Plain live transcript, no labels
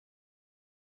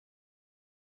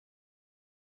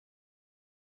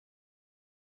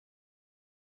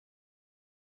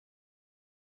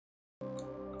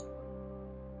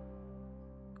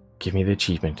Give me the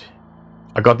achievement.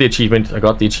 I got the achievement. I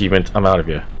got the achievement. I'm out of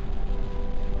here.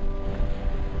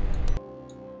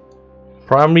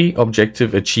 Primary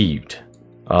objective achieved.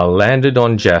 I landed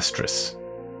on Jastrus.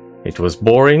 It was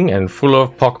boring and full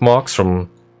of pockmarks from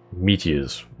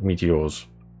meteors.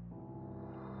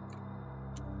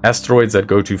 Asteroids that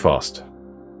go too fast.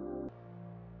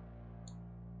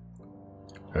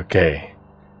 Okay.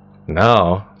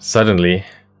 Now, suddenly,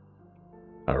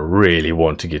 I really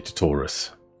want to get to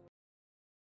Taurus.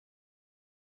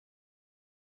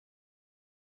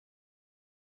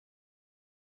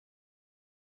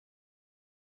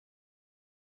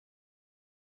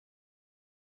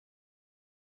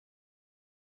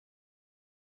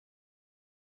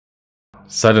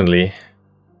 Suddenly,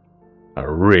 I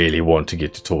really want to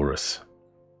get to Taurus.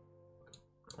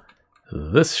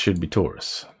 This should be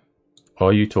Taurus.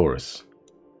 Are you Taurus?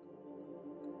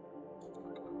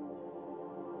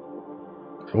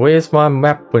 Where's my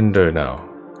map window now?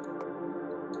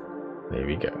 There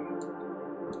we go.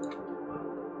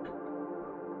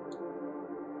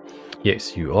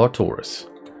 Yes, you are Taurus.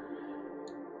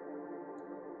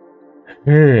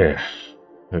 Okay,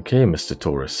 Mr.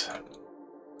 Taurus.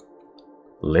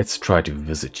 Let's try to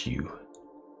visit you.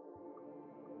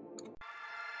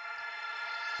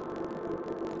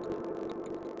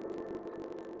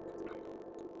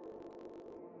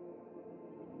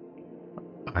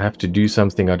 I have to do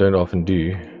something I don't often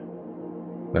do.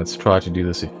 Let's try to do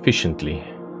this efficiently.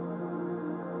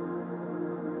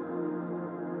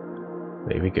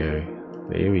 There we go.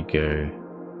 There we go.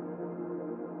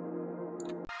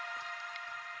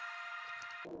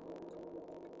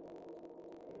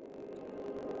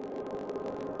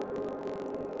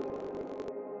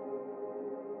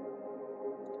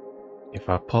 If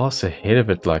I pass ahead of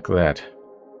it like that,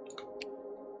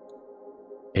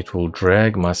 it will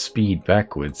drag my speed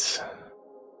backwards.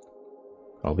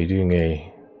 I'll be doing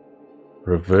a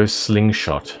reverse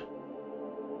slingshot.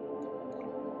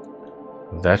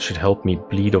 That should help me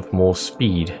bleed off more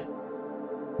speed,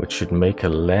 which should make a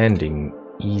landing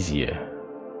easier.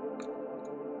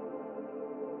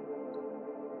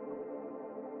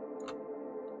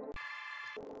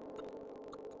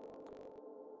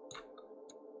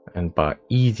 And by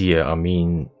easier, I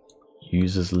mean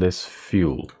uses less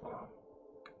fuel.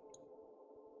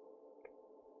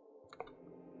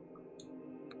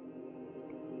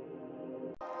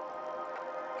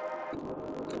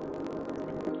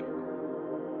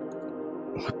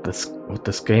 What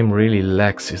this game really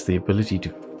lacks is the ability to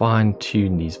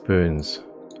fine-tune these burns.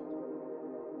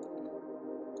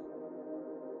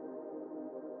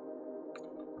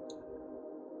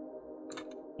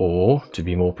 Or, to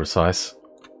be more precise,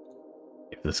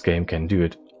 if this game can do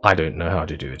it, I don't know how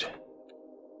to do it.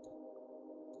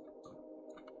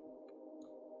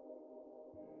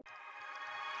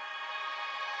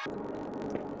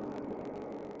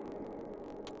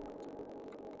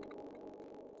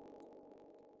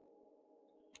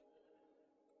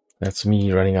 That's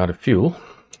me running out of fuel.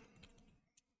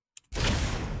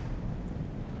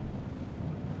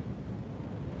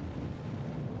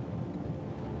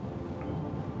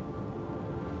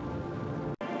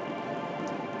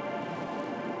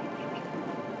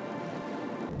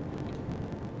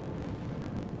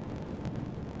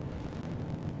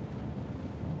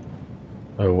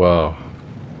 Oh wow.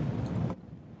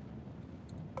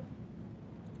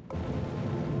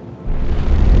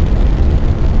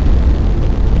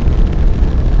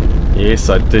 Yes,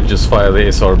 I did just fire the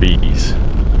SRBs.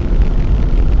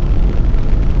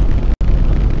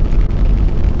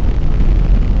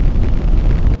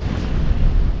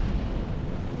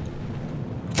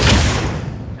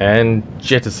 And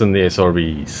jettison the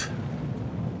SRBs.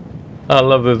 I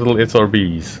love those little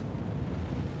SRBs.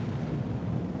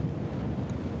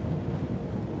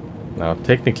 Now,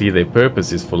 technically their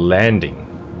purpose is for landing.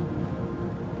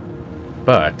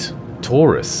 But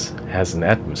Taurus has an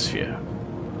atmosphere.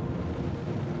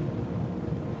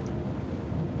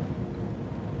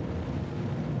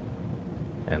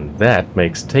 And that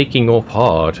makes taking off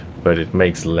hard, but it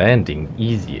makes landing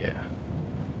easier.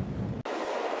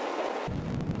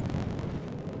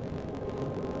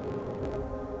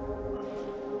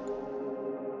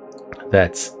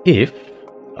 That's if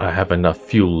I have enough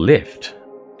fuel left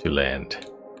to land.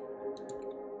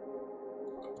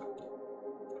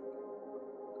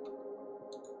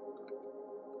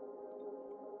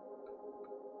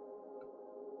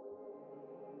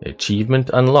 Achievement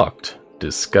unlocked.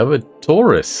 Discovered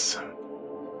Taurus.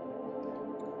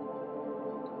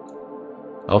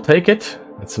 I'll take it.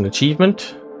 That's an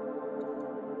achievement.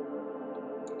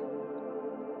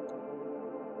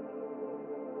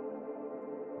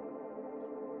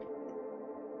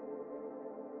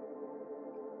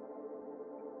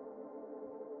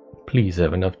 Please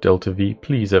have enough delta V.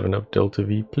 Please have enough delta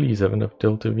V. Please have enough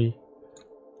delta V.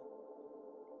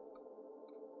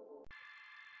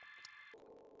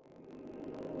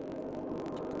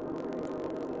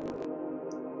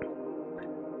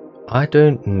 I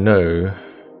don't know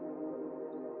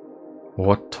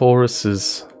what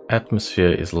Taurus's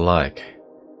atmosphere is like.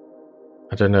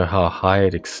 I don't know how high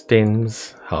it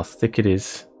extends, how thick it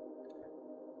is.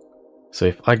 So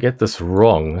if I get this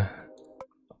wrong,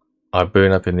 I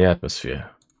burn up in the atmosphere.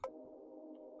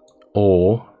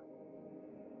 Or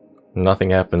nothing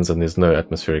happens and there's no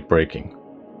atmospheric braking.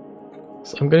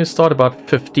 So I'm going to start about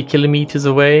 50 kilometers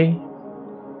away.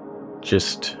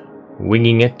 Just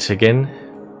winging it again.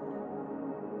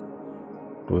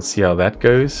 We'll see how that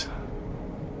goes.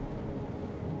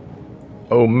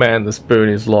 Oh man, this burn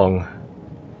is long.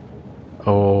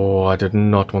 Oh, I did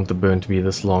not want the burn to be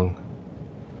this long.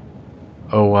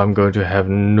 Oh, I'm going to have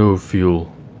no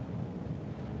fuel.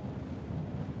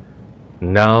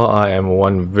 Now I am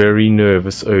one very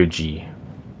nervous OG.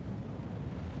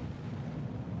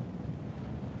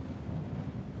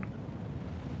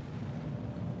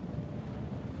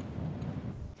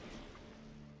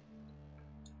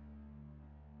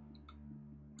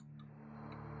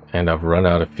 And I've run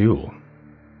out of fuel.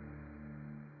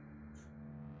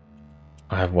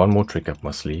 I have one more trick up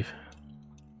my sleeve.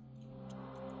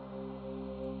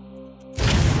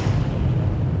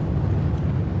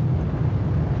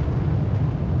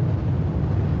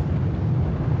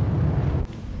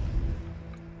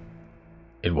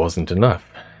 It wasn't enough.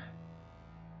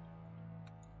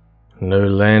 No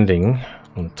landing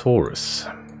on Taurus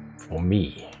for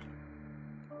me.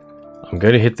 I'm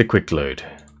going to hit the quick load.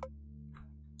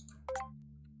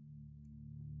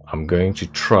 I'm going to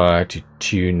try to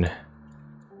tune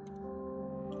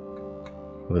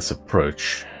this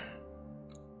approach.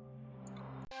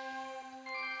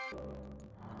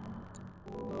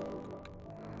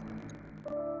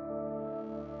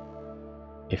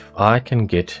 If I can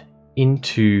get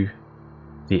into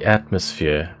the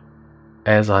atmosphere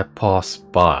as I pass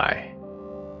by,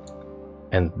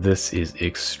 and this is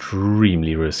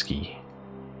extremely risky,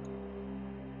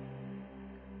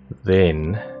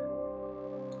 then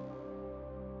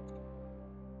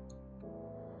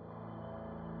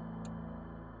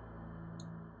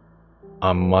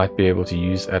I might be able to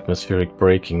use atmospheric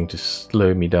braking to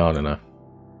slow me down enough.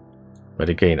 But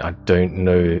again, I don't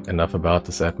know enough about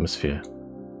this atmosphere.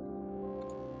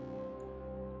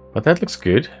 But that looks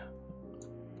good.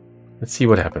 Let's see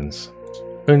what happens.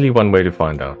 Only one way to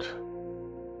find out.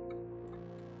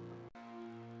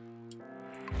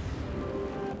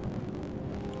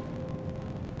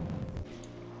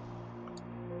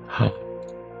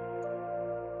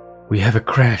 We have a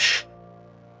crash.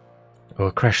 Or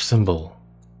a crash symbol.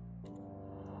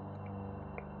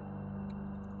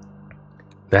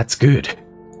 That's good.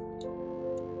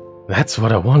 That's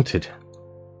what I wanted.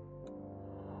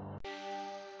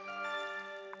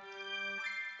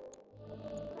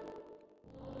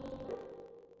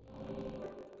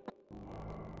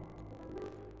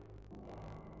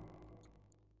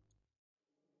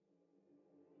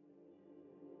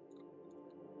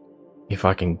 If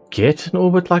I can get an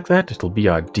orbit like that, it'll be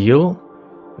ideal,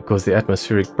 because the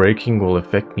atmospheric braking will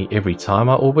affect me every time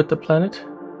I orbit the planet.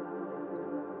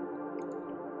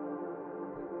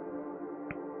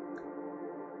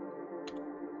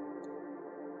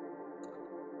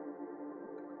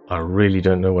 I really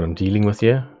don't know what I'm dealing with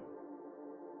here.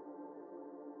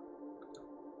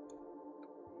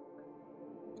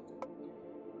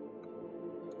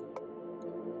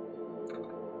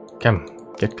 Come,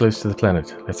 get close to the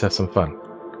planet. Let's have some fun.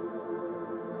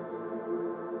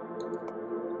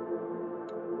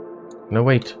 No,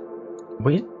 wait.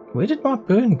 Where did my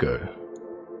burn go?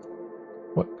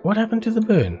 What happened to the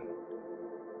burn?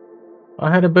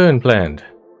 I had a burn planned.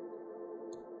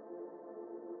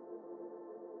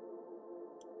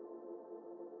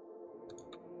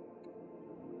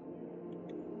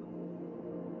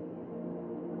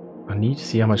 I need to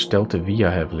see how much delta V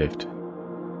I have left.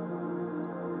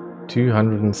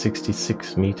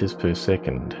 266 meters per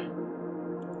second.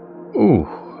 Ooh.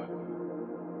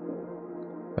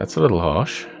 That's a little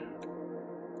harsh.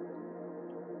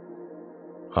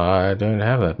 I don't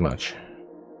have that much.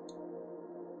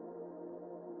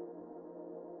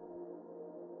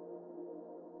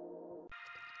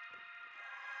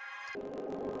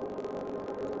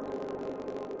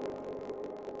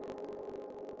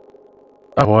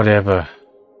 Oh, whatever.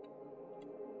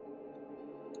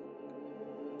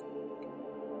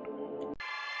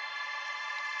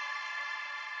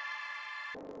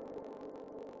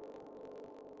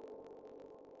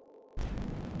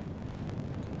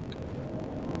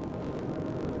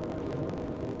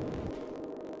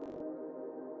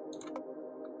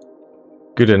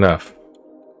 good enough.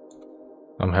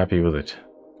 I'm happy with it.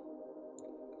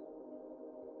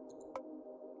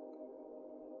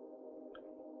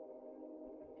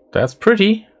 That's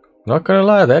pretty. Not gonna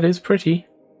lie, that is pretty.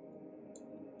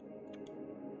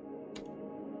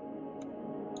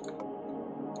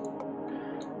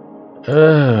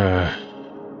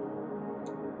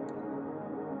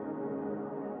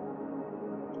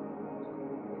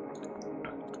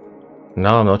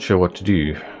 Now I'm not sure what to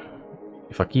do.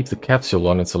 If I keep the capsule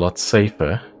on, it's a lot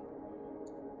safer.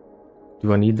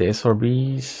 Do I need the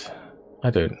SRBs? I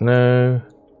don't know.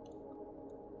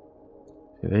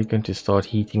 They're going to start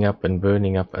heating up and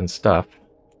burning up and stuff.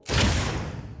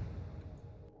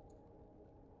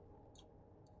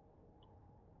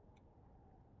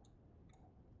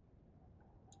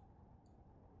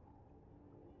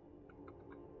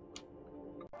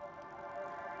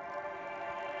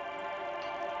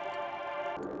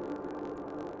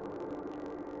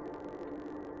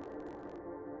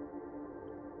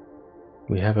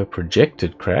 We have a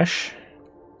projected crash.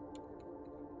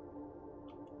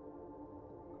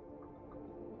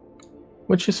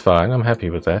 Which is fine, I'm happy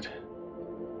with that.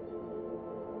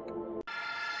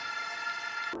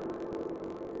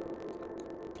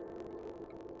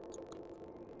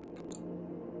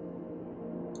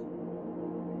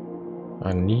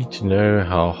 I need to know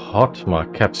how hot my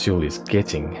capsule is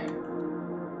getting.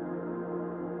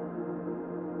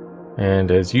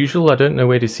 And as usual, I don't know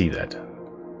where to see that.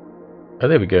 Oh,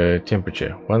 there we go,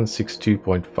 temperature,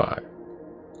 162.5.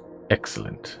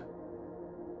 Excellent.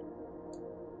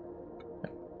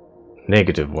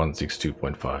 Negative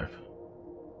 162.5.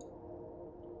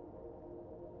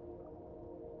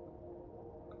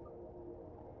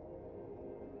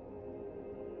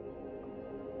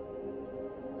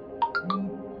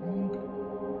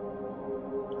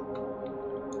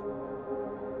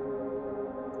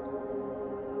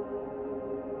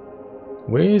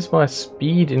 Where's my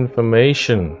speed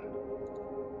information?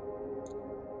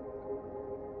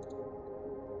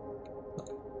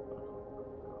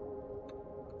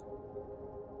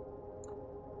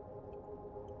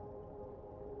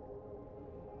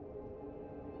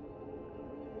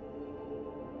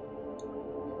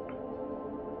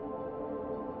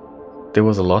 There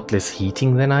was a lot less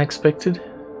heating than I expected.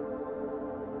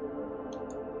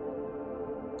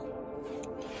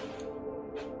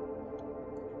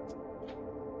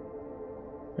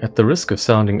 At the risk of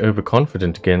sounding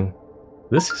overconfident again,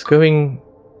 this is going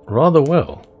rather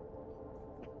well.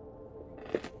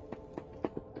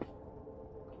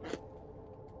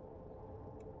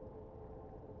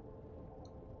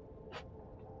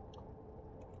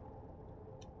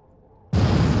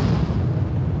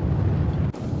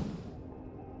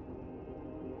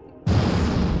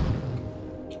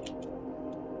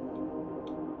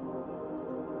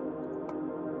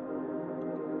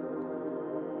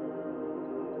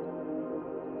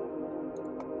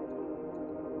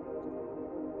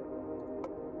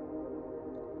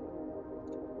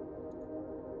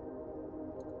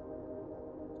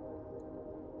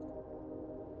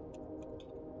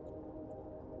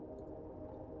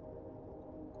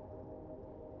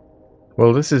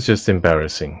 Well, this is just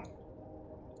embarrassing.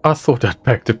 I thought I'd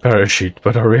packed a parachute,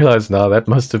 but I realize now that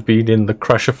must have been in the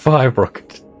Crusher 5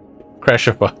 rocket.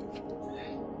 Crusher 5.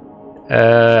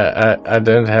 I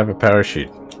don't have a parachute.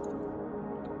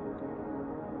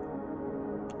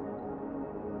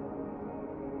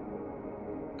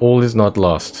 All is not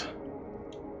lost.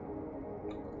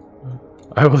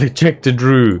 I will eject a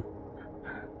Drew.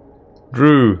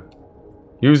 Drew,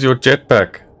 use your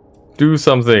jetpack. Do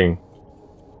something.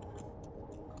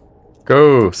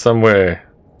 Go somewhere.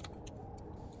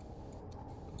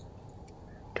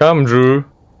 Come, Drew.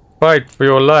 Fight for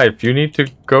your life. You need to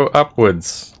go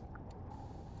upwards.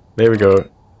 There we go.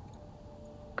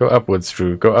 Go upwards,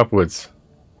 Drew. Go upwards.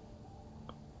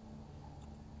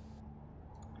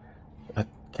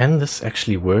 Can this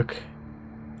actually work?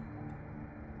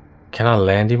 Can I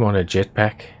land him on a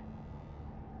jetpack?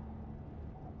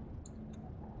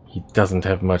 He doesn't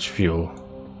have much fuel.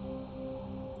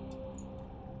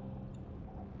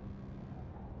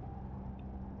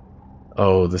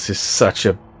 Oh, this is such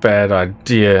a bad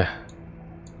idea.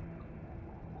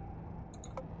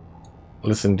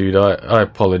 Listen, dude, I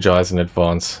apologize in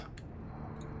advance.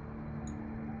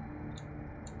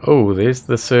 Oh, there's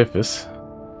the surface.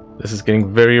 This is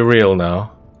getting very real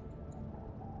now.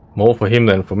 More for him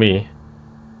than for me.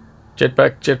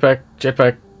 Jetpack, jetpack,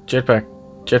 jetpack, jetpack,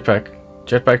 jetpack,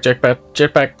 jetpack, jetpack,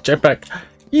 jetpack, jetpack.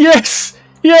 Yes!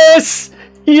 Yes!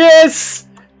 Yes!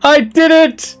 I did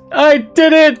it! I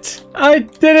did it! I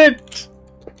did it!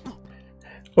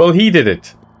 Well, he did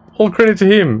it. All credit to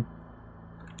him.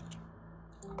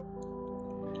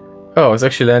 Oh, it's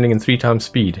actually landing in 3 times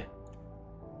speed.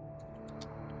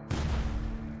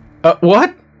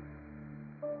 What?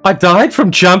 I died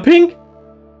from jumping?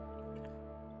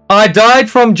 I died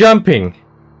from jumping.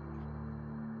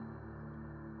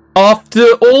 After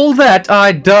all that,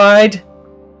 I died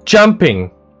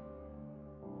jumping.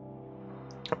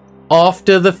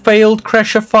 After the failed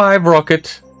Crasher 5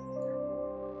 rocket.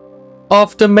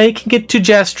 After making it to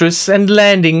Jastrus and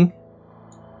landing.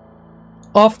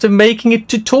 After making it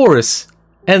to Taurus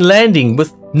and landing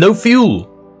with no fuel.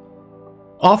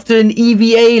 After an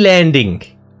EVA landing.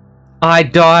 I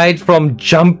died from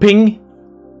jumping.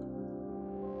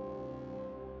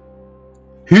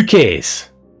 Who cares?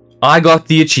 I got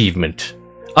the achievement.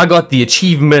 I got the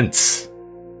achievements.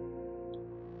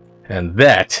 And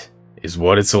that is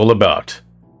what it's all about.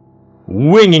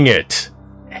 Winging it.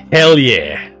 Hell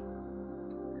yeah.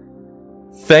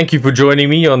 Thank you for joining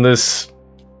me on this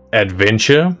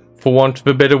adventure, for want of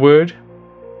a better word.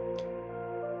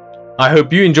 I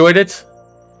hope you enjoyed it.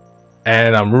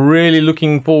 And I'm really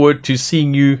looking forward to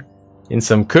seeing you in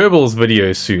some Kerbals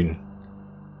videos soon.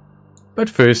 But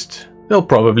first, there'll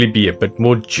probably be a bit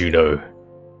more Juno.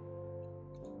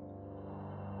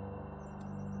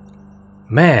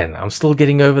 Man, I'm still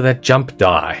getting over that jump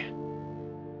die.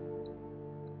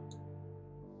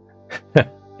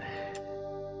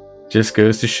 Just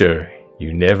goes to show,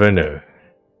 you never know.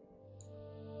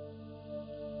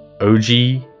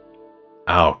 OG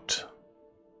out.